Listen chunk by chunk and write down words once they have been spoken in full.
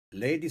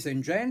Ladies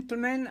and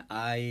gentlemen,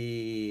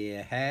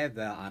 I have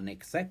an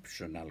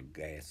exceptional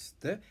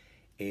guest, a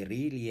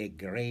really a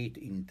great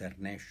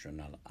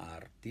international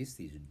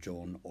artist, is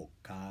John O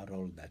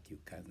Carroll that you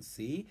can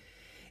see.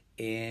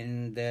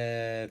 And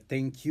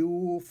thank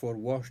you for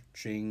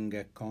watching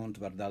Count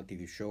Wardal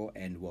TV show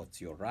and What's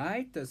Your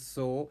Right.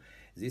 So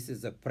this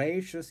is a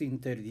precious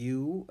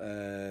interview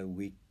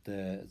with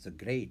the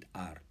great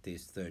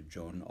artist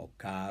John O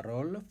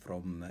Carroll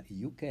from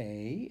UK,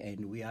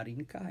 and we are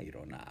in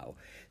Cairo now.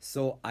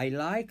 So I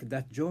like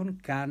that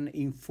John can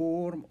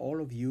inform all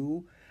of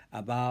you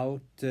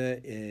about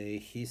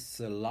his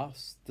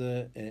last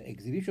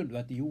exhibition,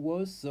 but you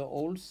was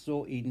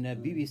also in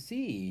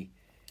BBC.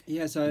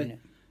 Yes,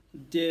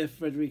 dear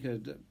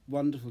Frederica,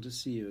 wonderful to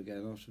see you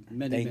again after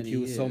many years. Thank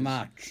you so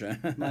much.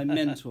 My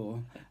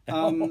mentor.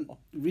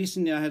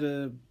 Recently I had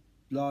a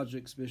large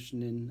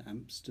exhibition in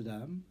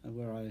Amsterdam,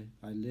 where I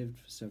lived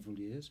for several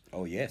years.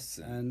 Oh, yes.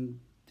 And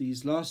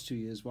these last 2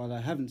 years, while I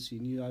haven't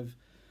seen you, I've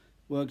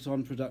worked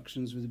on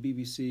productions with the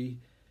BBC,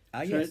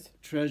 Yes.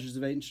 Treasures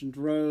of Ancient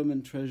Rome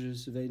and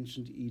Treasures of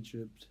Ancient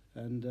Egypt,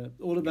 and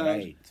all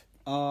about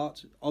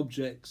art,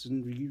 objects,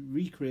 and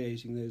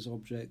recreating those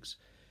objects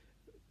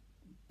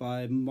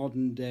by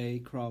modern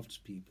day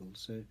craftspeople.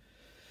 So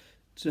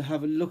to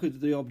have a look at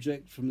the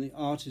object from the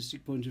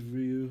artistic point of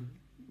view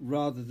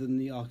rather than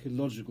the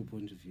archaeological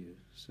point of view.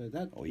 So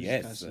that was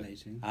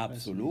fascinating.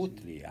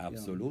 Absolutely.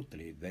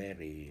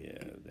 Very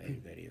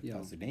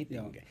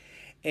fascinating.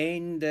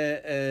 And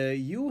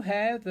you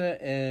have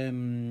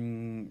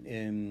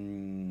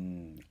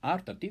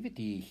art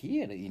activity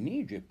here in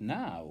Egypt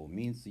now.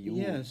 Means you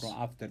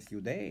after a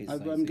few days.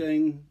 I'm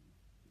going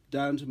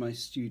down to my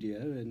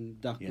studio in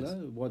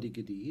Dakhla, Wadi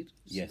Gadid.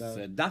 Yes,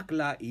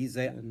 Dakhla is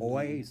an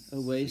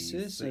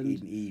oasis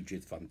in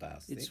Egypt,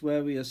 fantastic. It's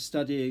where we are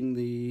studying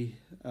the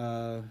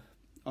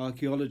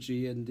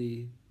archaeology and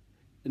the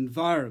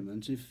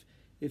environment.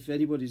 If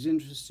anybody's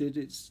interested,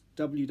 it's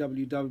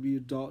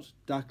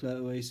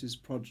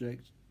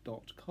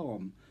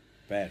www.dakhlaoasisproject.com.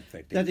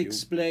 Perfect. That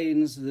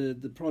explains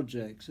the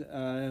project.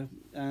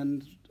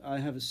 And I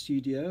have a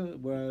studio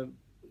where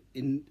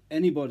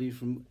anybody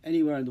from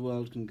anywhere in the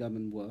world can come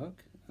and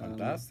work.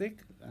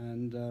 Fantastic.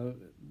 And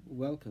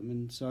welcome.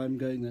 And so I'm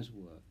going there to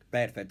work.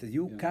 Perfect.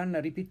 You can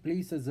repeat,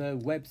 please, the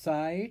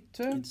website.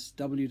 It's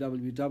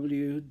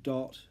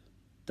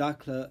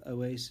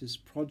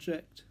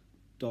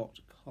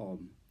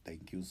www.dakhlaoasisproject.com.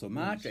 Thank you so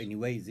much. Yes.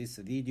 Anyway, this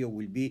video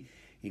will be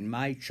in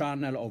my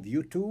channel of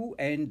YouTube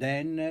and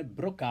then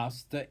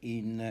broadcast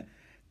in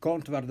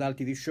Count Wardal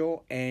TV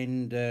show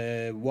and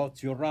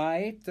What's Your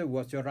Right.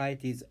 What's Your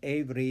Right is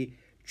every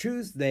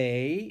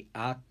Tuesday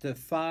at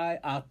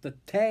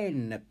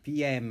 10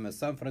 p.m.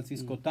 San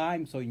Francisco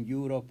time, so in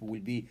Europe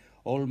will be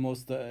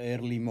almost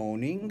early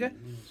morning,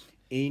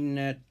 in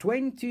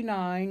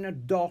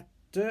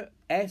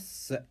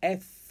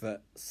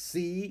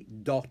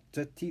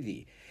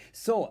 29.sfc.tv.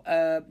 So,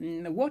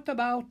 what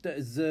about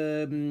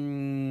the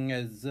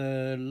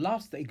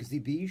last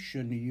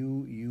exhibition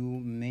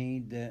you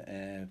made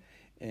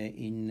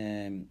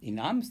in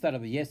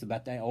Amsterdam? Yes,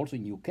 but also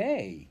in UK.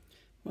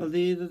 Well,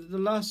 the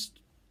last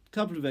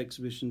couple of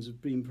exhibitions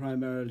have been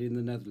primarily in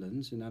the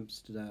Netherlands, in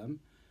Amsterdam.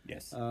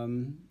 Yes.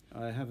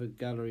 I have a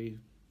gallery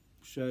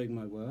showing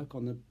my work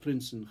on the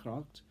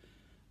Prinsengracht.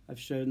 I've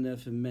shown there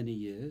for many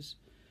years.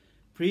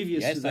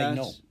 Previous to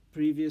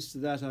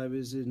that, I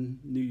was in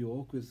New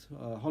York with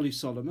Holly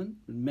Solomon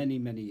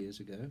many years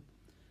ago.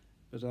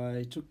 But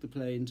I took the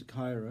plane to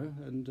Cairo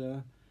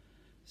and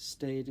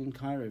stayed in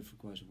Cairo for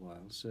quite a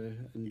while. So,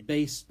 and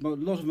a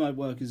lot of my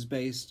work is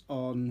based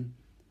on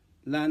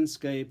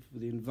landscape,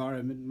 the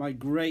environment. My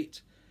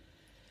great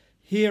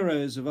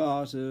heroes of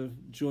art are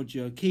George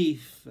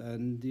O'Keeffe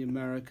and the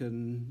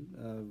American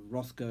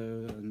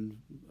Rothko, and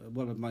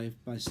one of my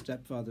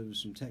stepfather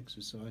was from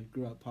Texas, so I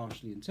grew up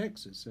partially in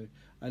Texas, so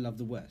I love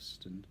the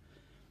West and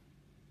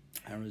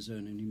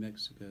Arizona, New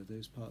Mexico,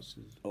 those parts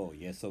of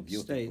so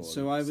beautiful. States.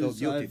 So I've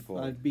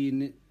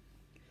been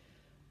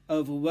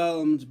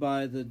overwhelmed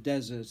by the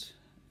desert,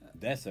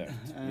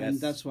 and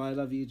that's why I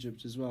love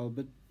Egypt as well.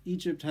 But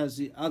Egypt has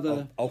the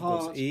other of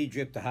course,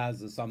 Egypt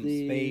has some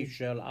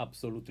spatial,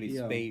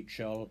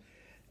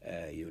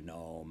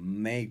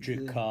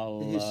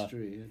 magical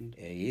history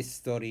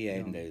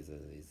and is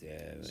a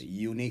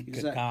unique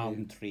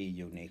country.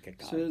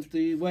 So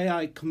the way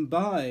I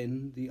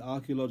combine the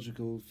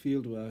archaeological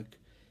fieldwork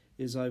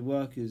is I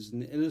work as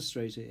an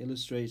illustrator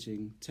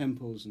illustrating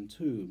temples and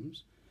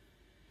tombs,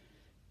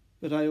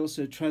 but I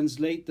also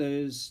translate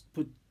those,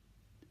 put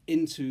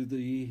into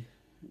the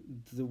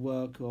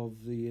work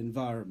of the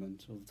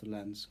environment, of the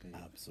landscape.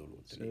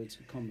 Absolutely. So it's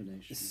a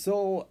combination.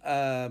 So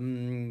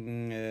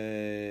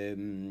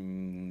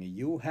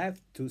you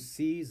have to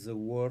see the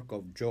work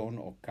of John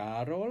O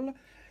Carroll.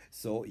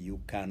 So you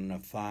can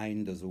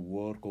find the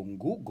work on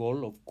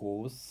Google, of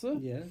course.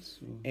 Yes.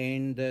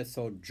 And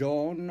so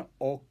John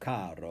O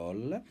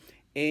Carroll.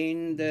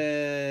 And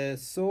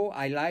so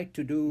I like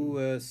to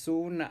do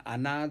soon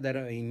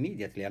another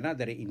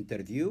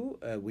interview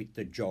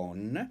with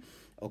John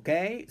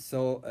Okay,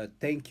 so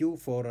thank you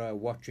for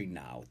watching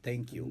now.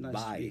 Thank you. Nice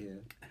Bye. to be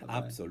here. Bye-bye.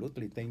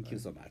 Absolutely. Thank you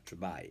Bye. so much.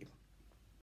 Bye.